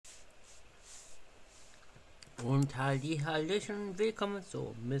Und Hallöchen, willkommen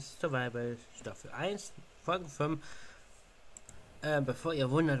zu Miss Survival Staffel 1, Folge 5. Bevor ihr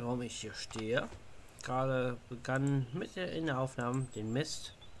wundert, warum ich hier stehe, gerade begann mit in der Aufnahme den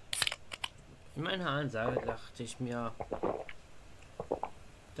Mist. In meiner Ansage dachte ich mir,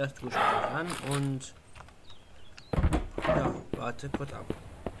 das tue ich mal an und ja, warte kurz ab.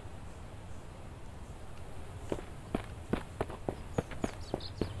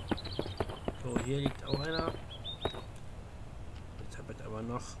 So, hier liegt auch einer. Jetzt habe ich aber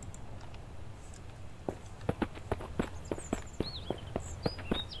noch.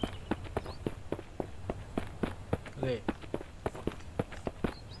 Okay.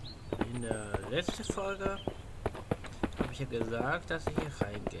 In der letzten Folge habe ich ja gesagt, dass ich hier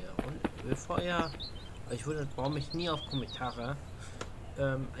reingehe. Und bevor ihr euch wundert, warum ich nie auf Kommentare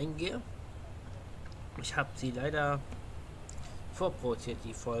eingehe, ich habe sie leider vorproduziert,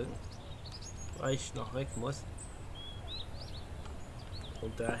 die Folgen, weil ich noch weg muss.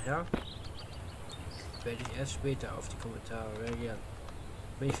 Und daher werde ich erst später auf die Kommentare reagieren,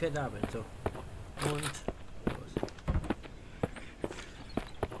 wenn ich wieder da bin. So. Und los.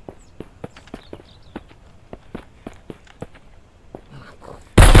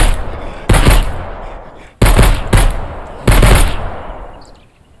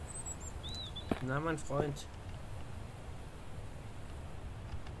 Na, mein Freund.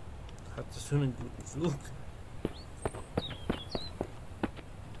 Hattest du einen guten Flug?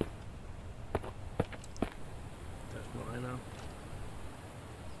 Da ist noch einer.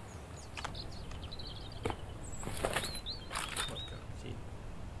 Wodka, ziehen.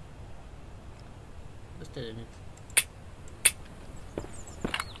 Was ist der denn jetzt?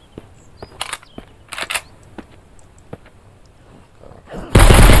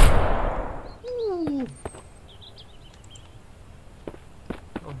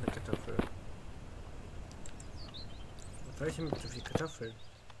 Auch eine Kartoffel. Was soll ich denn mit so viel Kartoffeln?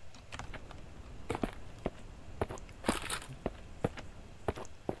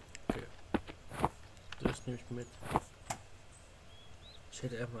 Okay. Das nehme ich mit. Ich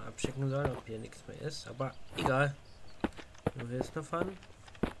hätte erstmal abchecken sollen, ob hier nichts mehr ist, aber egal. Nur hier ist noch Pfannen.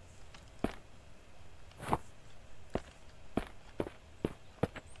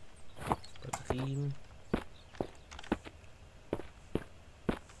 Batterien.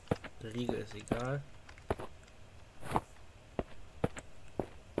 Der Riegel ist egal.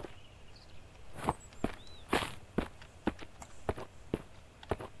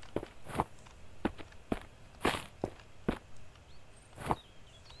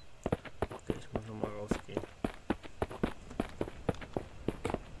 Okay, ich muss nochmal rausgehen.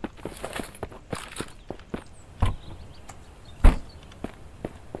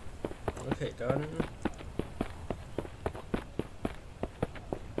 Okay, dann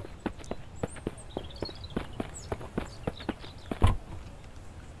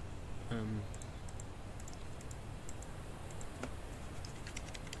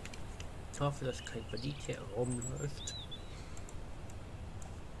ich hoffe, dass kein Bandit hier rumläuft,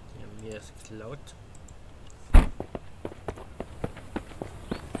 der mir es klaut.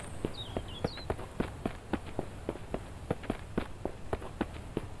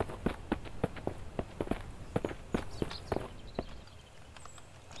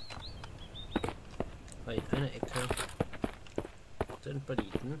 Weil in einer Ecke sind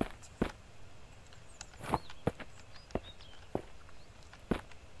Banditen.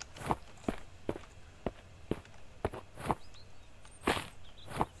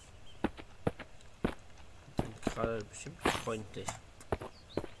 Gerade bestimmt freundlich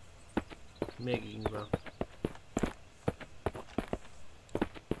mir gegenüber.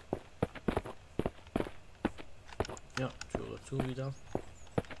 Ja, Türe zu wieder.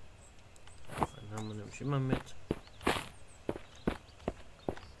 Dann haben wir nämlich immer mit.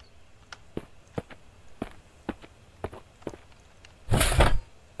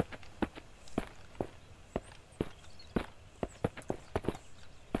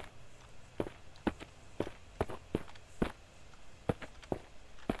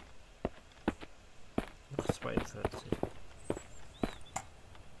 Noch 42.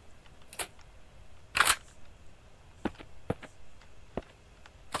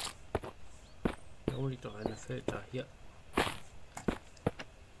 Wo liegt doch eine Filter? Hier.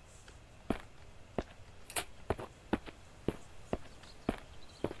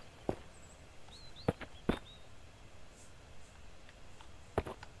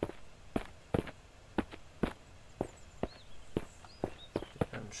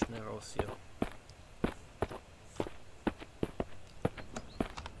 Ganz schnell raus hier.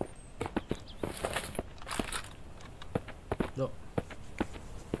 So.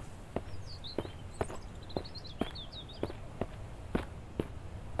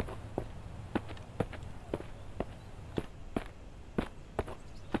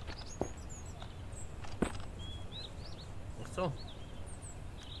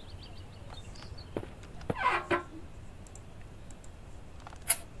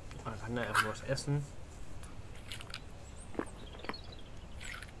 kann da irgendwas essen.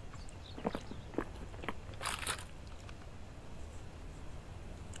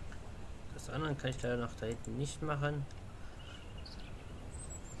 Das andere kann ich leider noch da hinten nicht machen.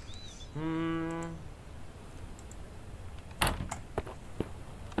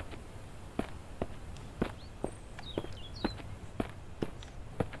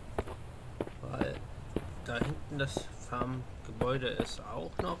 Weil da hinten das Farmgebäude ist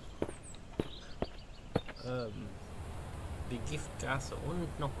auch noch die Giftgase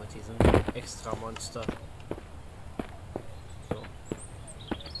und noch mit diesem extra Monster. So.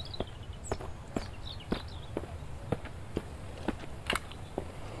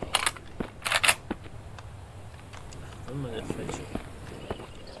 Wenn man jetzt welche.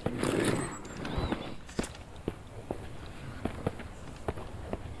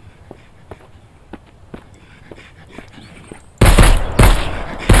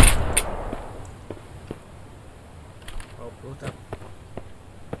 Blut ab.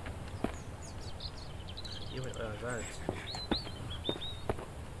 Hier mit euer Salz.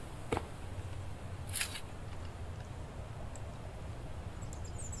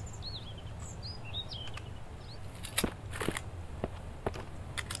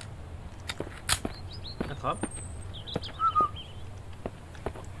 Na komm.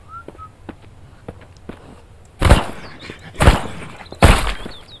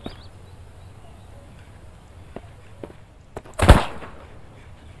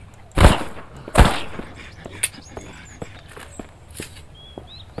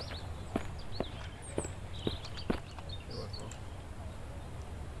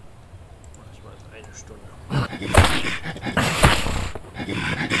 Stunde.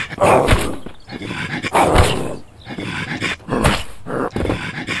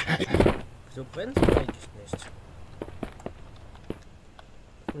 Wieso brennt es eigentlich nicht?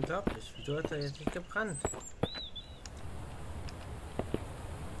 Unglaublich, wieso hat er jetzt nicht gebrannt?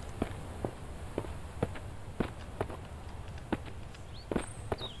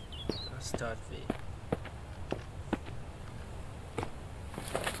 Das tat weh.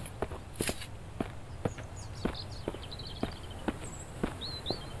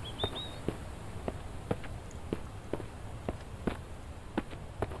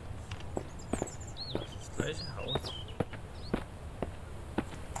 Gleiche Haus.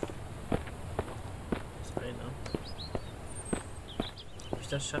 Das eine. Ob ich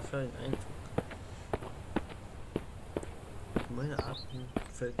das schaffe, in einen meine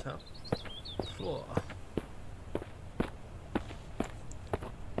Atemfilter. Boah.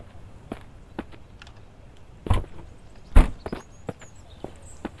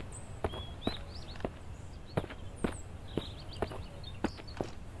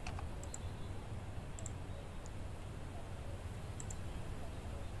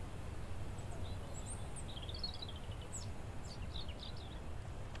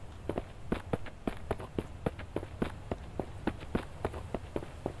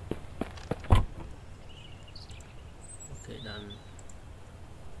 Dann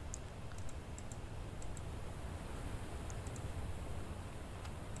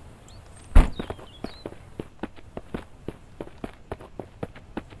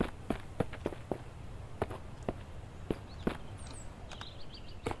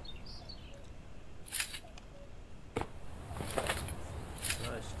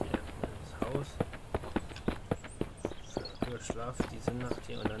ich gehe ins Haus für Schlaf diese Nacht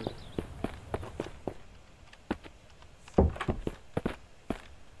hier und dann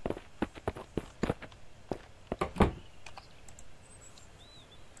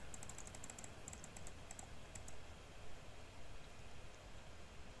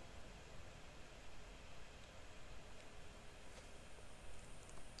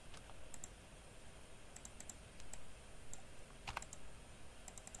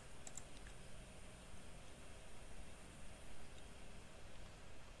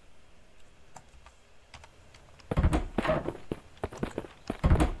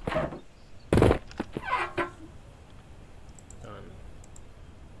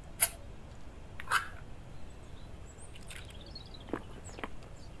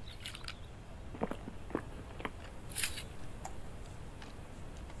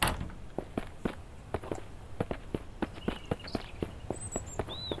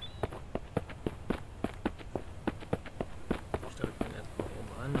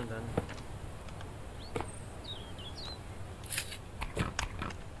und dann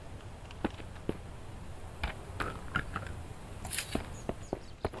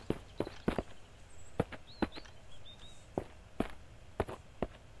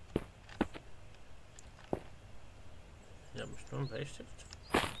ja, bestimmt Bleistift.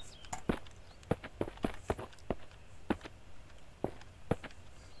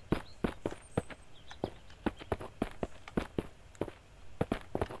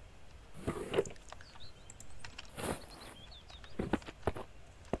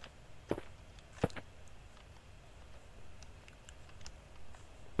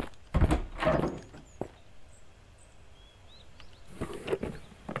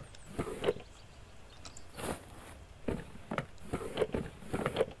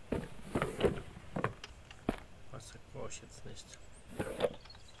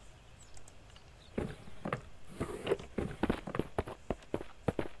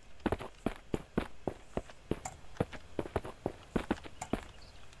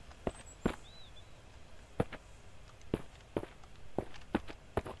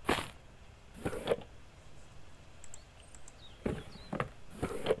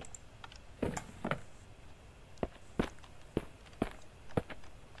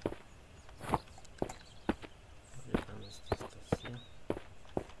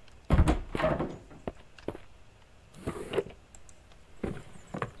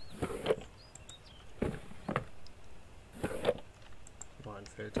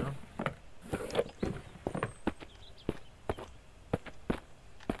 Alter.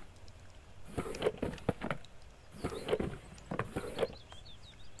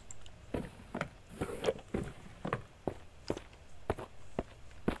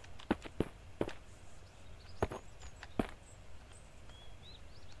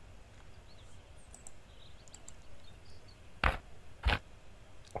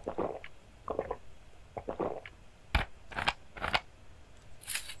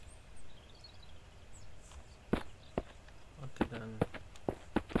 Okay, dann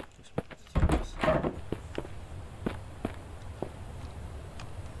ich mach das hier aus.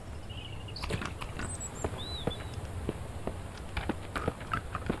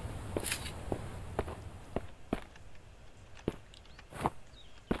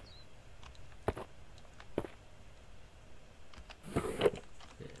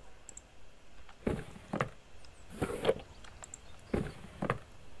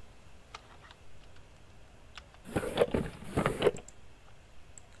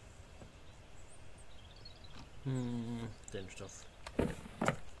 Den Stoff.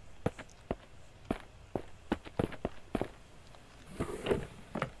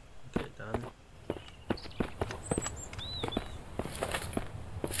 Okay, dann.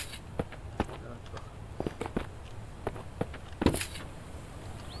 Ja, doch.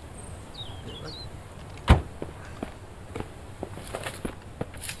 Okay, was?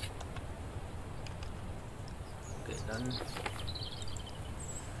 Okay, dann.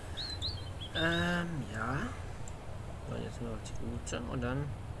 Ja. So, jetzt nur noch die Gute und dann.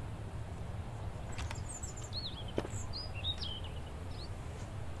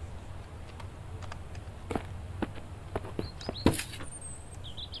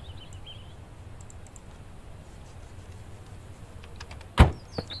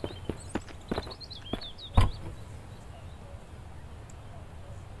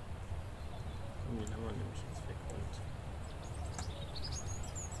 Den haben wir nämlich jetzt weg und.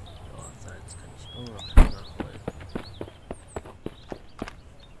 Ja, Salz kann ich auch noch nachholen.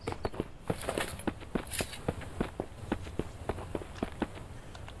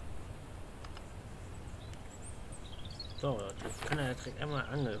 So, Leute, jetzt kann er ja direkt einmal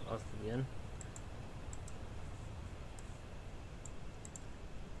Angel ausprobieren.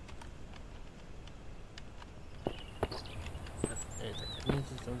 Der Kamin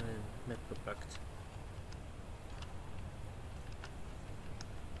ist unter den Map gepackt.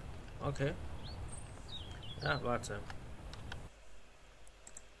 Okay. Ja, warte.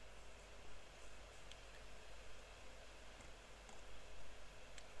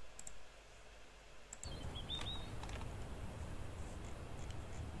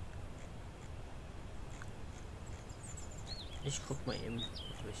 Ich guck mal eben,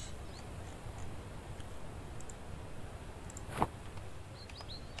 ob ich.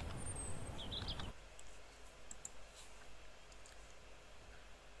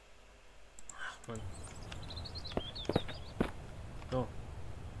 Ach man. So.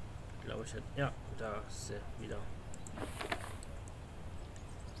 Glaube ich. Ja, da ist sie wieder.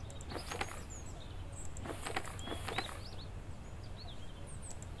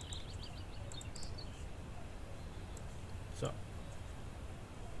 So.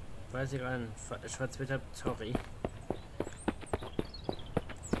 Weiß ich gerade Schwarzwitter, sorry.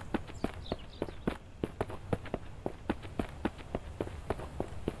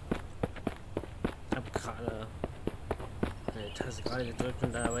 Ich habe gerade eine Taste gerade gedrückt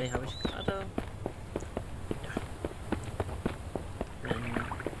und dabei habe ich gerade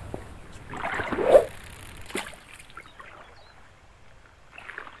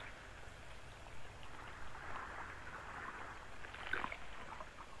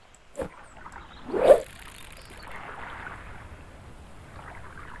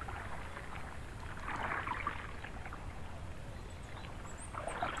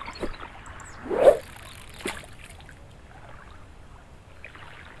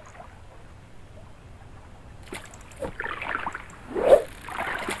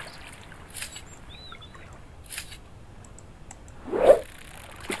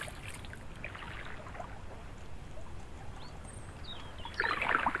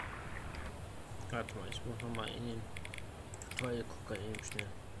warte mal, ich muss noch mal in den Folge gucken eben schnell.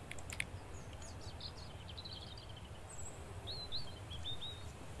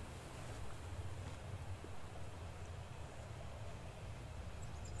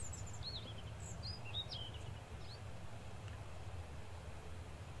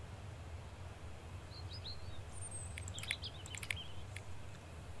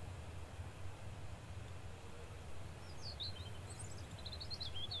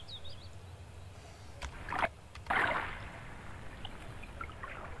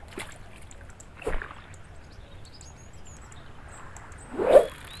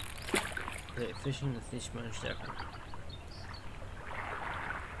 Okay, Fischen ist nicht meine Stärke.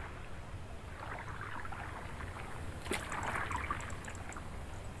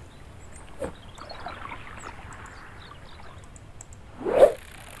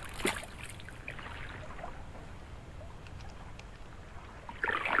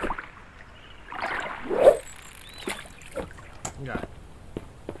 Ja.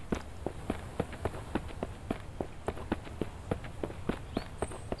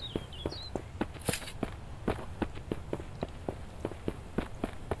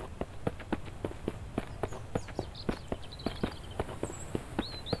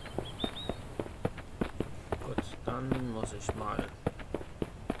 Gut, dann muss ich mal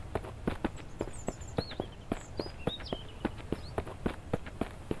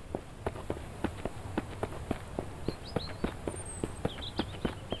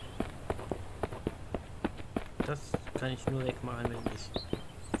das kann ich nur wegmachen, wenn ich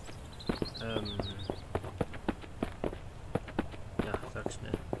ja, sag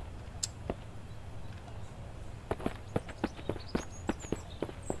schnell.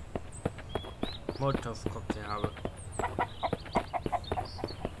 Molotov-Cocktail habe.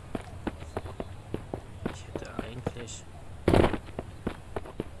 Ich hätte eigentlich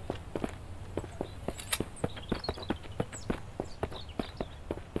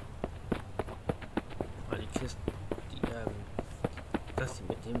mal die Kisten, die das die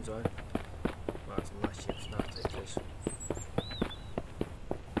mitnehmen sollen. Was mache ich jetzt nachträglich?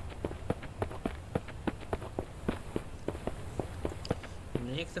 In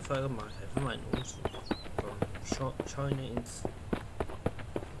der nächsten Folge mache ich einfach mal einen Umzug vom Scheune ins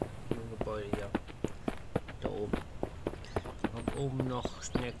Gebäude hier. Da oben. Ich habe oben noch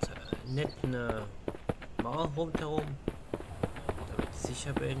nett eine Mauer rundherum, damit ich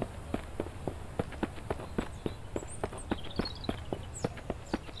sicher bin.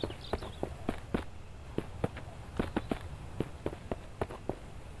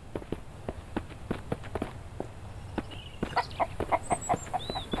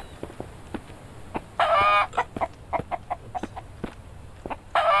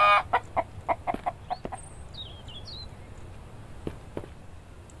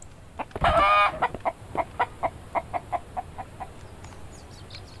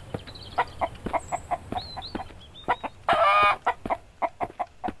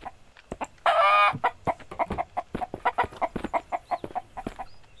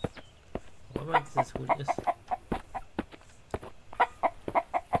 Aber das gut ist.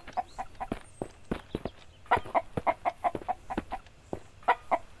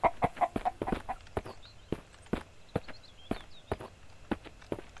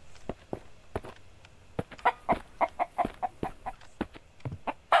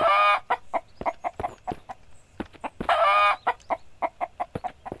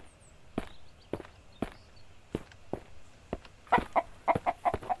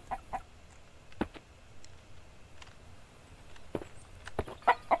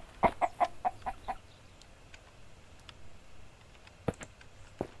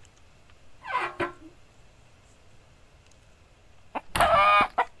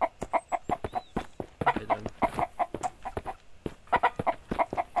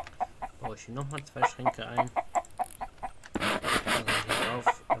 Ich noch mal 2 Schränke ein.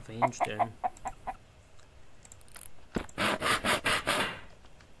 Also einfach hinstellen.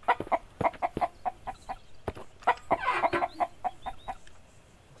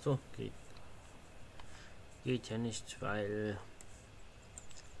 So, geht ja nicht, weil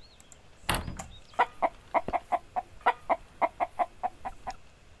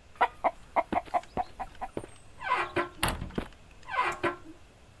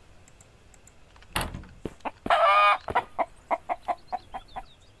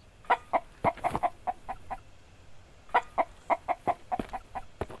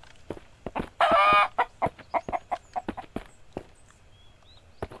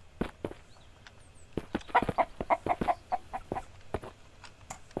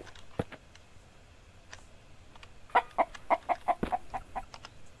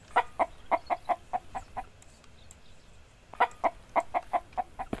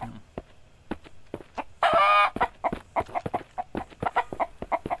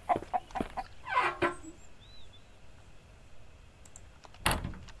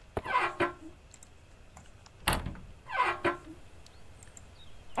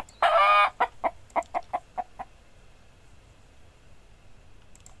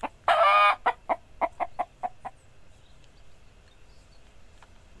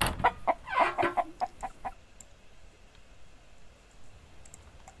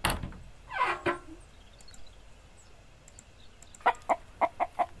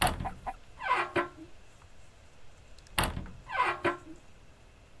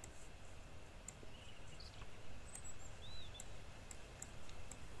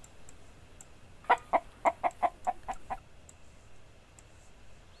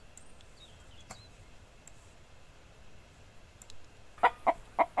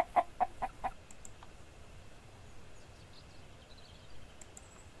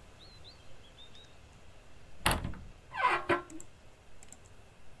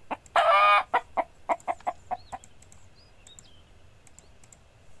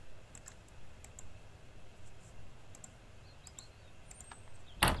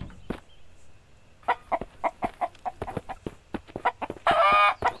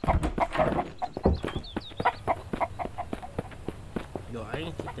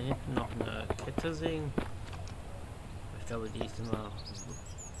eigentlich da hinten noch eine Kette sehen. Ich glaube, die ist immer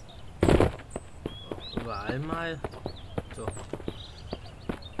überall mal. So.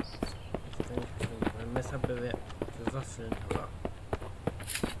 Jetzt kann ich mein Messer bewaffnen, aber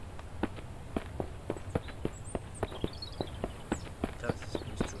das ist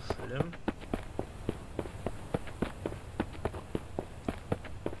nicht so schlimm.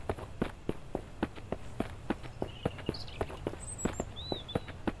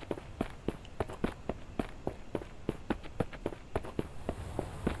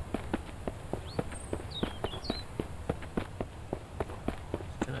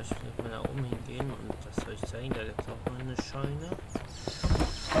 Mal da oben hingehen und das soll ich zeigen, da gibt es auch noch eine Scheune.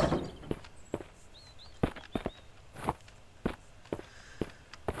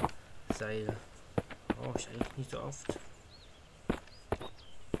 Seile brauche ich eigentlich nicht so oft.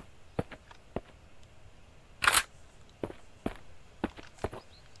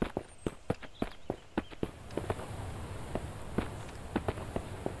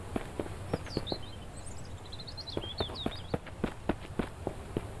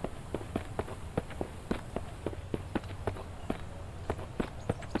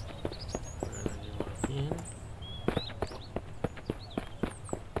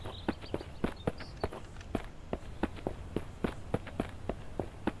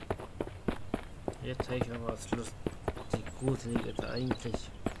 Jetzt zeige ich euch was lustig Gruseliges eigentlich.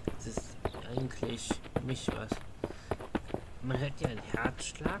 Es ist eigentlich nicht was. Man hört ja einen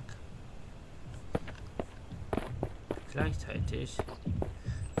Herzschlag. Gleichzeitig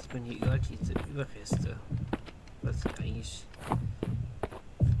sieht man hier überall diese Überreste. Was eigentlich.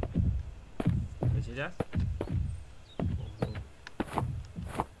 Hört ihr das?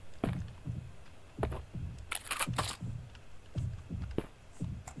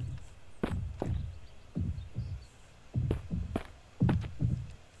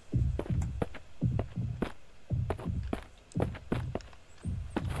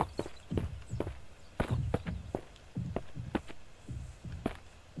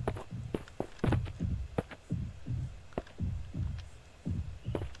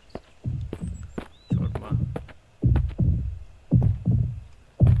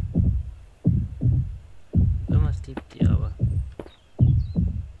 Gibt die aber.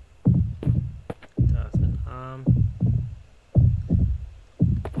 Da ist ein Arm.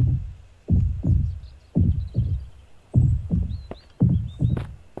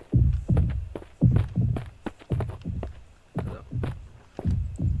 So.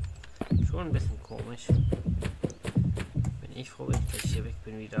 Schon ein bisschen komisch. Bin ich froh, wenn ich gleich hier weg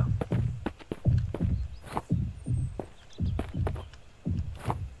bin wieder.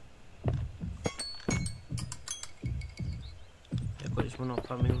 Noch ein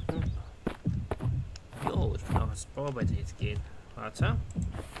paar Minuten. Jo, ich kann auch ins Bauarbeiter jetzt gehen. Warte.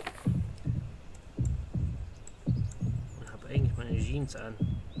 Und habe eigentlich meine Jeans an.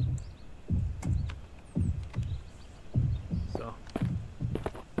 So.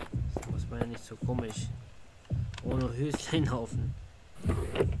 Das muss man ja nicht so komisch ohne Höschen laufen.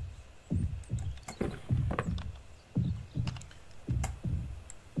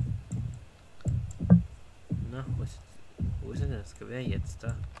 Na, wo ist denn das Gewehr jetzt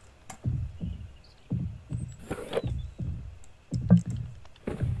da?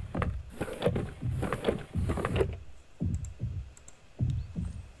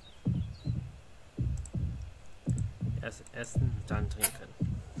 Erst essen, dann trinken.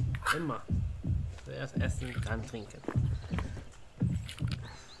 Immer. Zuerst essen, dann trinken.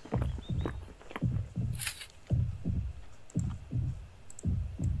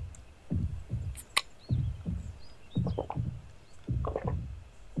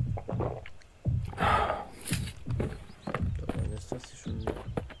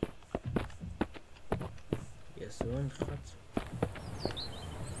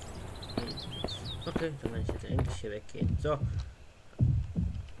 Okay, dann kann ich jetzt endlich hier weggehen. So.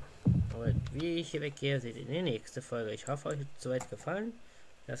 Aber wie ich hier weggehe, seht ihr in der nächsten Folge. Ich hoffe, euch hat es soweit gefallen.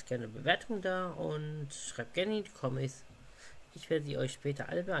 Lasst gerne eine Bewertung da und schreibt gerne in die Kommis. Ich werde sie euch später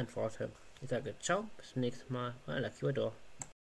alle beantworten. Ich sage ciao, bis zum nächsten Mal. Euer Lucky Door.